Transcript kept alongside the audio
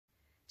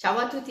Ciao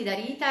a tutti da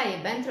Rita e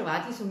ben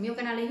trovati sul mio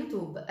canale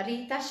YouTube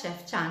Rita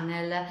Chef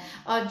Channel.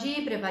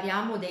 Oggi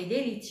prepariamo dei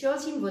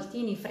deliziosi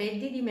involtini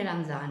freddi di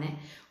melanzane,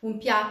 un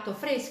piatto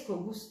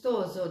fresco,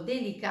 gustoso,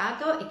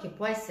 delicato e che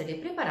può essere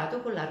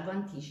preparato con largo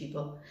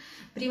anticipo.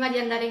 Prima di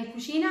andare in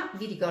cucina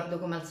vi ricordo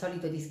come al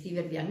solito di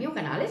iscrivervi al mio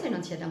canale se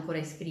non siete ancora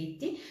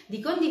iscritti, di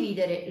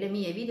condividere le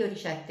mie video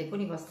ricette con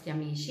i vostri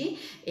amici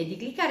e di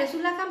cliccare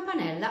sulla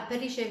campanella per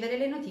ricevere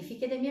le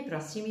notifiche dei miei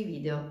prossimi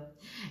video.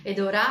 Ed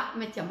ora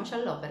mettiamoci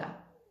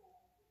all'opera.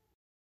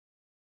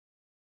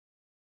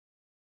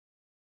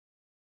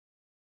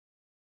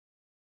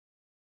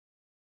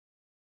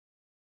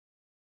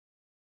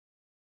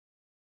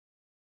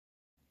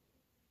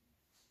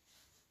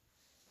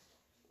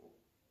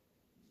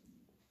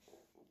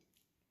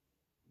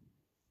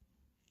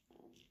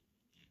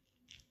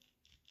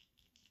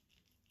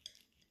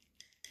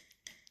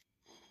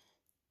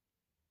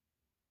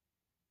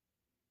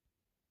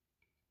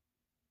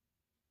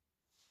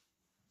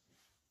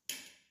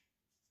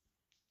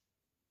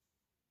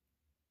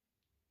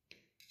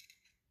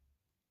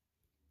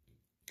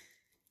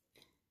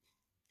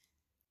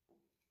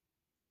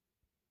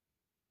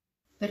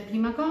 Per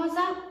prima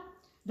cosa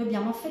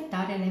dobbiamo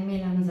affettare le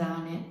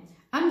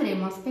melanzane.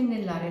 Andremo a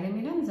spennellare le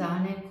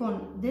melanzane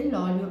con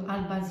dell'olio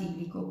al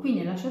basilico. Qui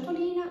nella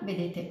ciotolina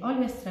vedete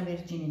olio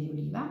extravergine di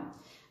oliva.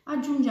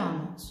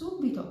 Aggiungiamo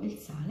subito il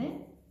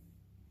sale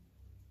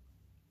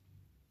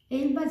e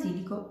il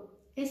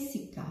basilico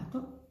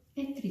essiccato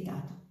e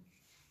tritato.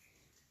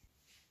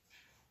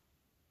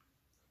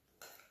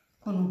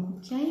 Con un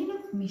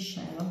cucchiaino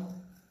miscelo.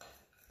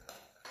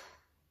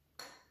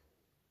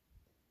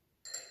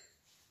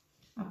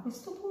 A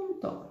questo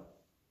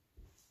punto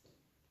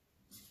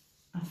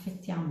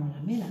affettiamo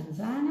la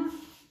melanzana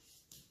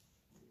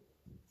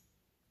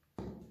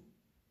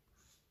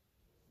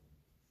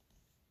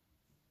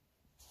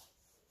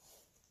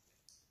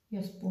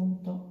io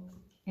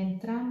spunto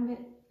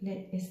entrambe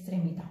le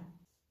estremità.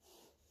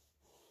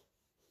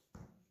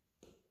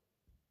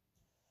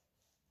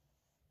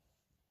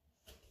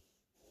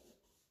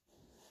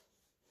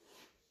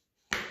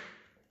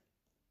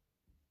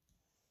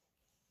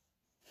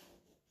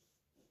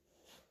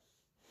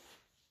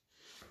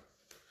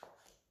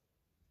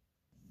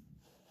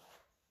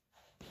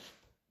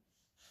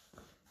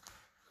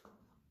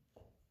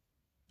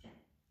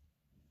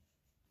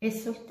 E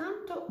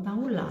soltanto da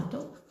un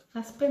lato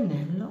la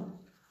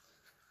spennello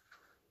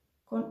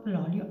con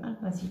l'olio al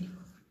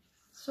basilico,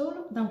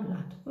 solo da un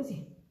lato,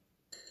 così.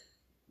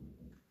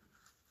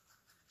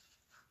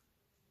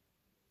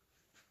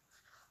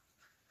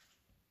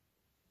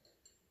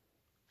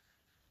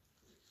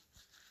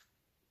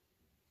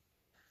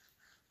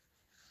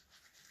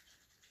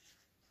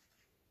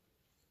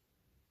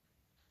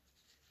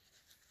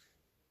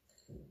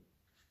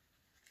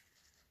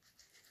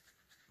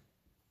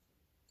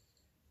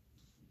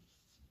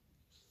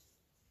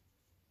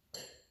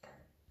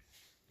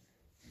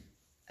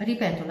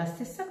 Ripeto la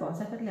stessa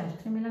cosa per le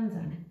altre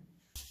melanzane.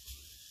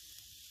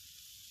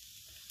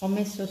 Ho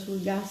messo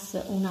sul gas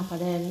una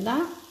padella,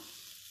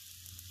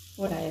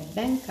 ora è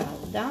ben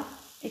calda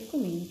e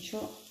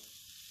comincio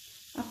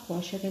a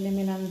cuocere le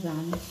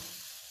melanzane.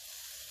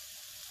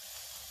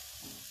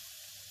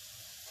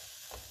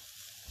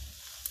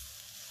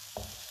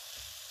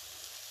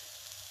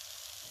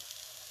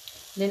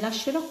 Le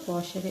lascerò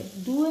cuocere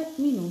 2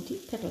 minuti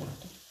per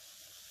lato.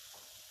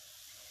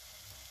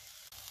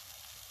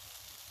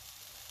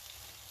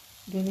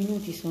 2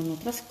 minuti sono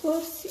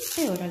trascorsi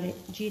e ora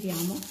le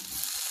giriamo.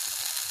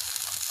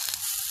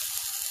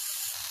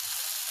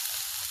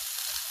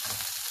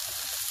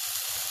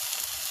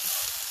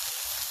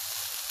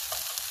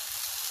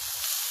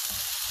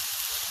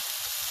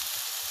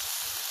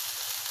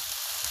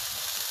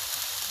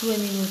 Due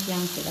minuti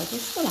anche da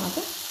questo lato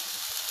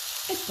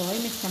e poi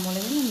mettiamo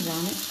le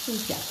melanzane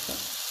sul piatto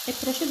e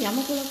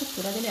procediamo con la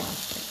cottura delle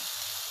altre.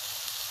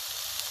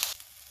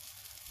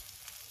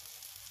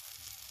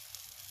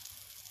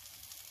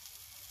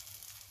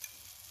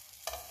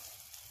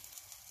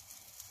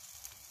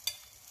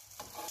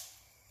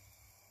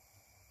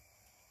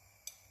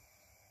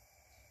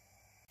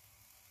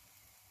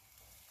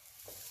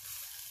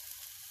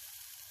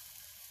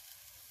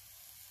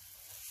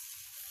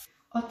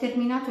 Ho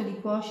terminato di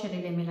cuocere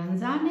le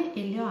melanzane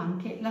e le ho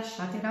anche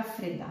lasciate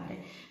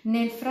raffreddare.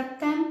 Nel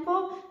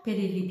frattempo, per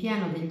il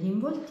ripieno degli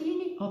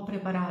involtini, ho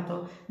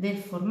preparato del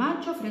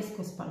formaggio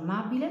fresco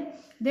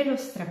spalmabile, dello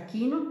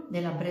stracchino,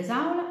 della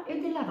bresaola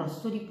e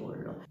dell'arrosto di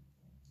pollo.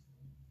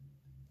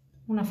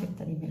 Una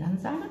fetta di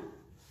melanzana.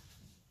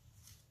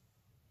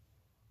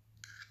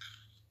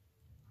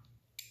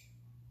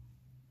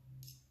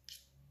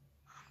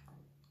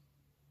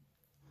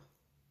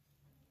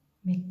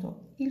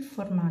 Metto il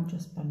formaggio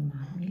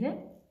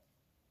spalmabile,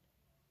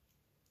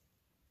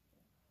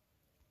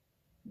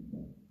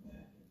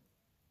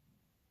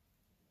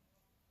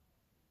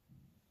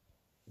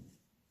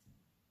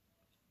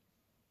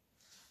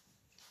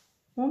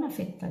 una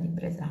fetta di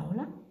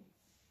bresaola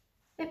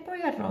e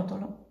poi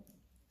arrotolo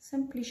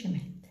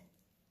semplicemente.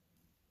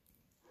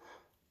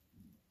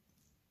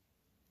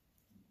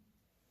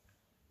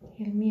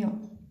 il mio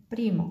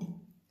primo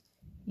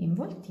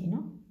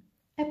involtino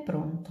è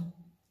pronto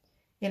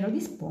e lo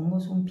dispongo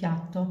su un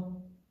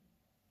piatto.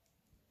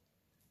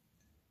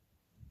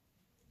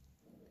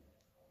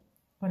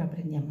 Ora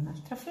prendiamo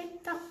un'altra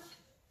fetta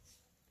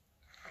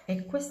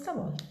e questa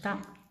volta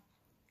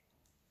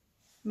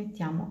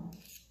mettiamo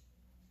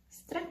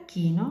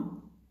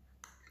stracchino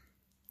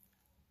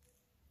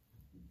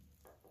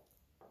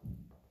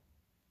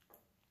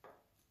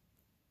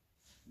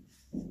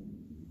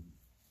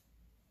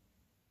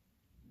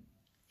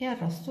e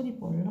arrosto di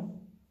pollo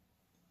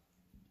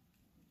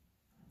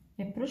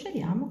e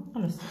procediamo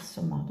allo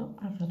stesso modo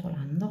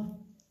arrotolando.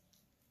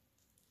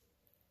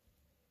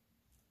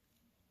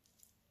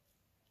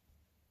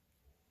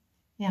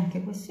 E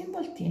anche questo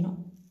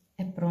involtino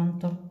è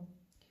pronto.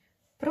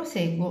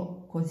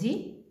 Proseguo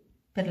così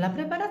per la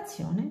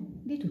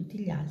preparazione di tutti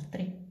gli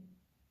altri.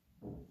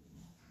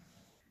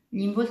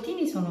 Gli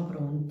involtini sono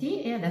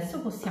pronti e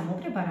adesso possiamo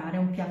preparare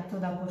un piatto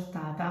da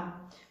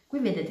portata. Qui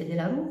vedete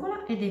della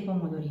rucola e dei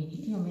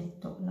pomodorini. Io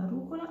metto la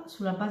rucola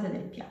sulla base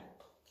del piatto.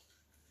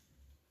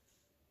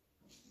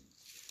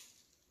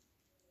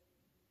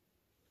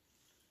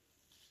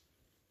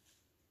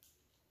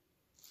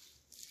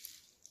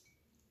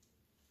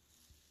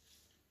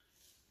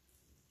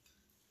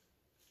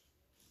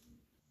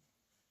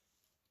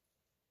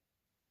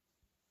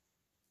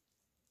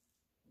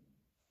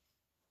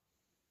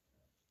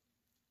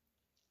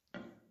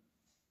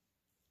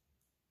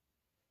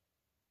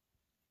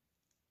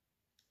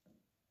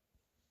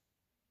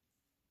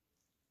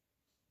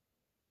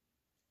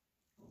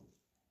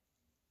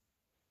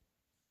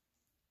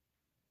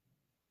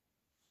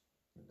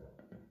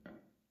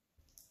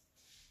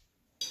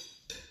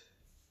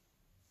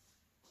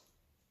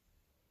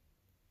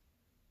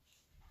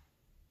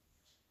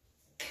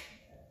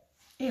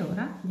 E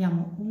ora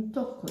diamo un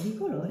tocco di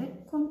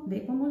colore con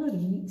dei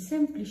pomodorini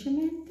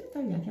semplicemente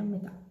tagliati a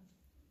metà.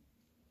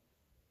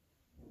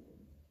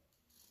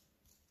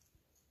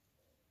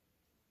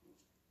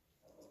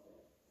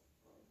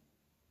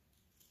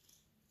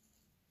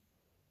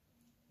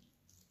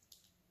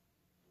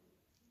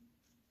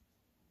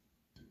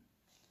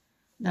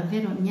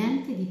 Davvero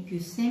niente di più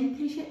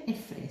semplice e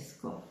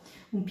fresco.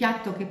 Un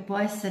piatto che può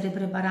essere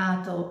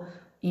preparato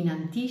in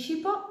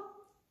anticipo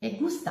e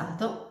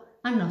gustato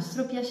a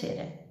nostro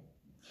piacere.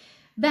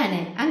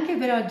 Bene, anche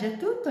per oggi è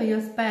tutto. Io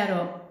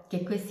spero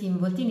che questi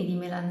involtini di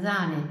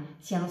melanzane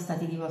siano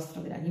stati di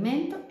vostro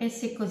gradimento e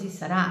se così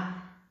sarà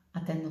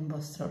attendo un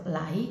vostro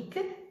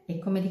like e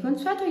come di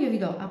consueto io vi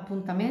do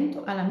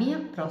appuntamento alla mia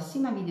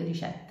prossima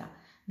videoricetta.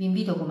 Vi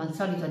invito come al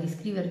solito ad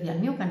iscrivervi al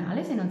mio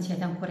canale se non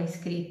siete ancora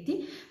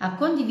iscritti, a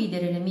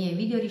condividere le mie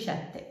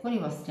videoricette con i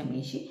vostri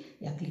amici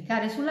e a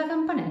cliccare sulla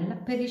campanella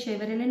per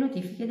ricevere le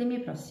notifiche dei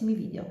miei prossimi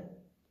video.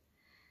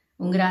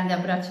 Un grande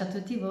abbraccio a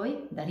tutti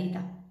voi da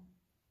Rita.